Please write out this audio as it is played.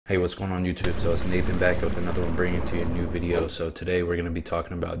Hey, what's going on YouTube? So it's Nathan back with another one, bringing to you a new video. So today we're going to be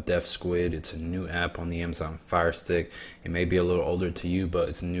talking about Defsquid. It's a new app on the Amazon Fire Stick. It may be a little older to you, but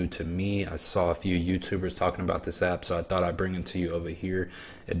it's new to me. I saw a few YouTubers talking about this app, so I thought I'd bring it to you over here.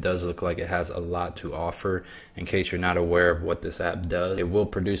 It does look like it has a lot to offer. In case you're not aware of what this app does, it will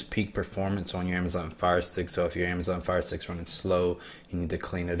produce peak performance on your Amazon Fire Stick. So if your Amazon Fire Stick's running slow, you need to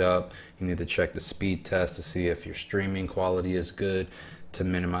clean it up. You need to check the speed test to see if your streaming quality is good, to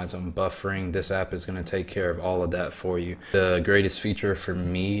minimize on buffering. This app is going to take care of all of that for you. The greatest feature for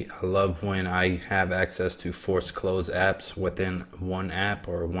me, I love when I have access to force close apps within one app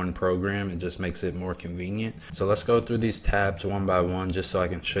or one program. It just makes it more convenient. So let's go through these tabs one by one just so I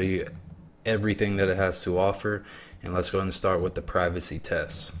can show you everything that it has to offer. And let's go and start with the privacy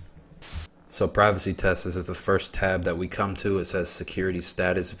tests. So privacy tests is the first tab that we come to. It says security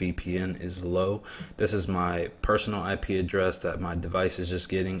status VPN is low. This is my personal IP address that my device is just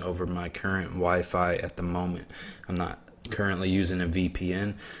getting over my current Wi-Fi at the moment. I'm not currently using a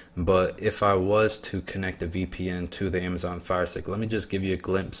VPN, but if I was to connect a VPN to the Amazon Fire Stick, let me just give you a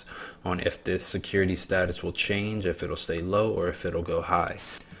glimpse on if this security status will change, if it'll stay low or if it'll go high.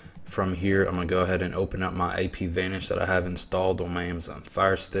 From here, I'm gonna go ahead and open up my IP Vanish that I have installed on my Amazon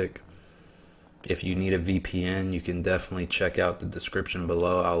Fire Stick. If you need a VPN, you can definitely check out the description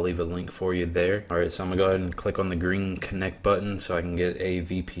below. I'll leave a link for you there. All right, so I'm gonna go ahead and click on the green connect button so I can get a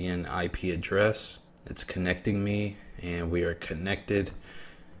VPN IP address. It's connecting me and we are connected.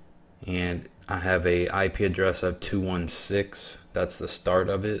 And I have a IP address of 216. That's the start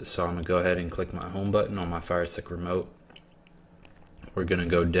of it. So I'm gonna go ahead and click my home button on my Fire Stick remote. We're gonna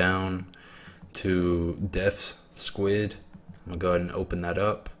go down to Defsquid. I'm gonna go ahead and open that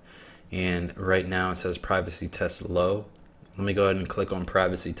up. And right now it says privacy test low. Let me go ahead and click on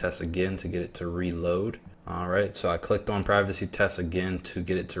privacy test again to get it to reload. All right, so I clicked on privacy test again to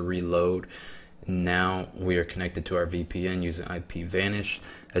get it to reload. Now we are connected to our VPN using IP Vanish.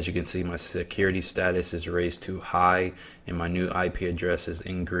 As you can see, my security status is raised to high and my new IP address is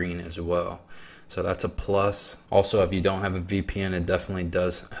in green as well. So that's a plus. Also, if you don't have a VPN, it definitely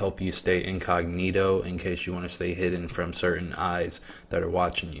does help you stay incognito in case you want to stay hidden from certain eyes that are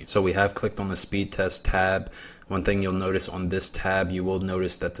watching you. So we have clicked on the speed test tab. One thing you'll notice on this tab, you will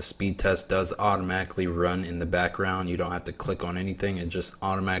notice that the speed test does automatically run in the background. You don't have to click on anything. It's just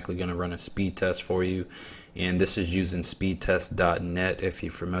automatically going to run a speed test for you. And this is using speedtest.net if you're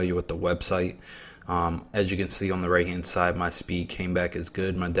familiar with the website. As you can see on the right hand side, my speed came back as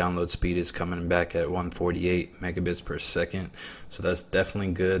good. My download speed is coming back at 148 megabits per second. So that's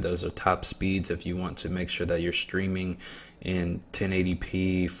definitely good. Those are top speeds if you want to make sure that you're streaming in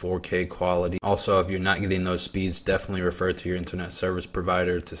 1080p 4K quality. Also, if you're not getting those speeds, definitely refer to your internet service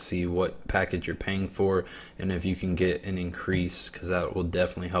provider to see what package you're paying for and if you can get an increase, because that will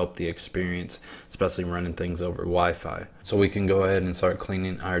definitely help the experience, especially running things over Wi-Fi. So we can go ahead and start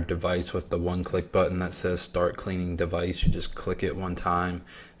cleaning our device with the one-click button that says start cleaning device. You just click it one time.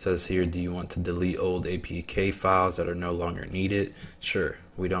 It says here, do you want to delete old APK files that are no longer needed? Sure,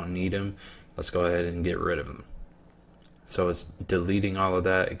 we don't need them. Let's go ahead and get rid of them. So it's deleting all of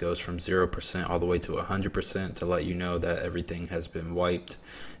that. It goes from 0% all the way to 100% to let you know that everything has been wiped. It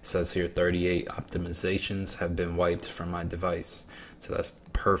says here 38 optimizations have been wiped from my device. So that's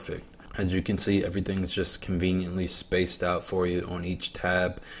perfect. As you can see, everything's just conveniently spaced out for you on each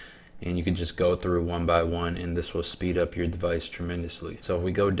tab. And you can just go through one by one and this will speed up your device tremendously. So if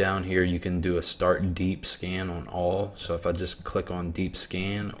we go down here, you can do a start deep scan on all. So if I just click on deep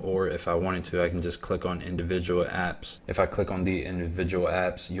scan, or if I wanted to, I can just click on individual apps. If I click on the individual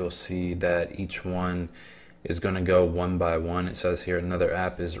apps, you'll see that each one is going to go one by one. It says here another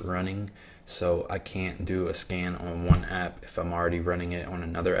app is running. So I can't do a scan on one app if I'm already running it on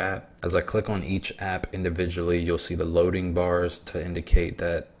another app. As I click on each app individually, you'll see the loading bars to indicate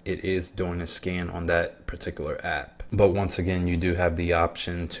that it is doing a scan on that particular app. But once again, you do have the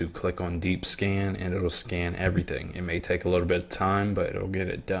option to click on deep scan and it'll scan everything. It may take a little bit of time, but it'll get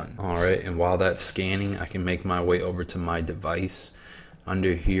it done. All right, and while that's scanning, I can make my way over to my device.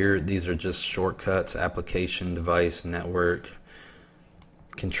 Under here, these are just shortcuts: application, device, network,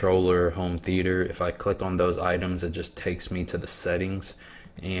 controller, home theater. If I click on those items, it just takes me to the settings,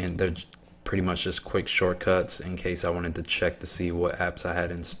 and they're pretty much just quick shortcuts in case I wanted to check to see what apps I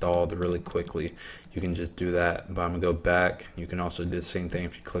had installed really quickly. You can just do that, but I'm gonna go back. You can also do the same thing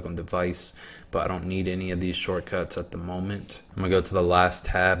if you click on device, but I don't need any of these shortcuts at the moment. I'm gonna go to the last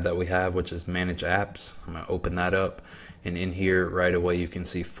tab that we have, which is manage apps. I'm gonna open that up, and in here right away you can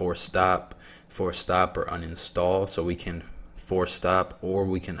see force stop or uninstall. So we can force stop or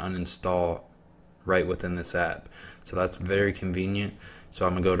we can uninstall right within this app. So that's very convenient. So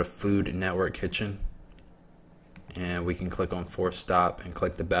I'm gonna go to Food Network Kitchen, and we can click on Force Stop and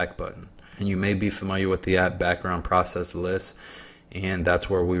click the back button. And you may be familiar with the app background process list, and that's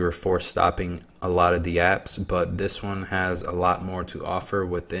where we were force stopping a lot of the apps, but this one has a lot more to offer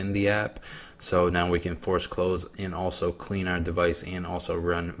within the app. So now we can force close and also clean our device and also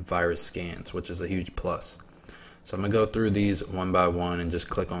run virus scans, which is a huge plus. So I'm gonna go through these one by one and just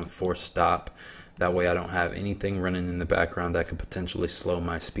click on force stop. That way I don't have anything running in the background that could potentially slow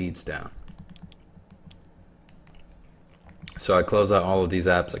my speeds down. So I close out all of these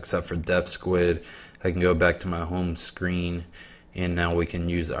apps except for Defsquid. I can go back to my home screen, and now we can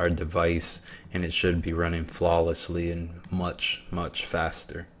use our device, and it should be running flawlessly and much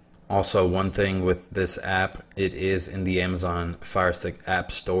faster. Also, one thing with this app, it is in the Amazon Fire Stick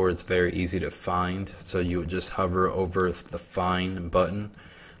App Store. It's very easy to find, so you would just hover over the find button,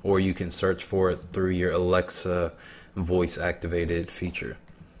 or you can search for it through your Alexa voice activated feature.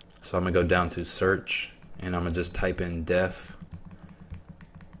 So I'm gonna go down to search, and I'm gonna just type in Defsquid.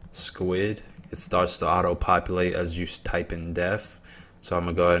 It starts to auto-populate as you type in Def. So I'm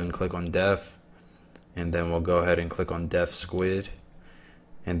gonna go ahead and click on Def, and then we'll go ahead and click on Defsquid,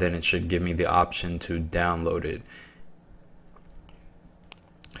 and then it should give me the option to download it.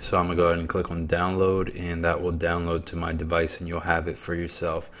 So I'm gonna go ahead and click on download, and that will download to my device, and you'll have it for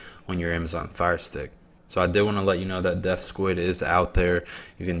yourself on your Amazon Fire Stick. So I did want to let you know that Defsquid is out there.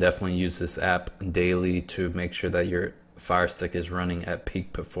 You can definitely use this app daily to make sure that your Fire Stick is running at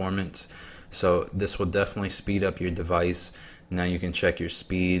peak performance. So this will definitely speed up your device. Now you can check your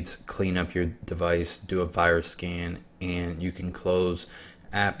speeds, clean up your device, do a virus scan, and you can close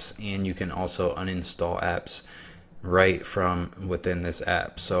apps, and you can also uninstall apps right from within this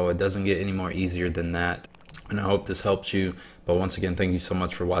app. So it doesn't get any more easier than that. And I hope this helps you. But once again, thank you so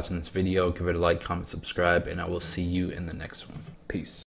much for watching this video. Give it a like, comment, subscribe, and I will see you in the next one. Peace.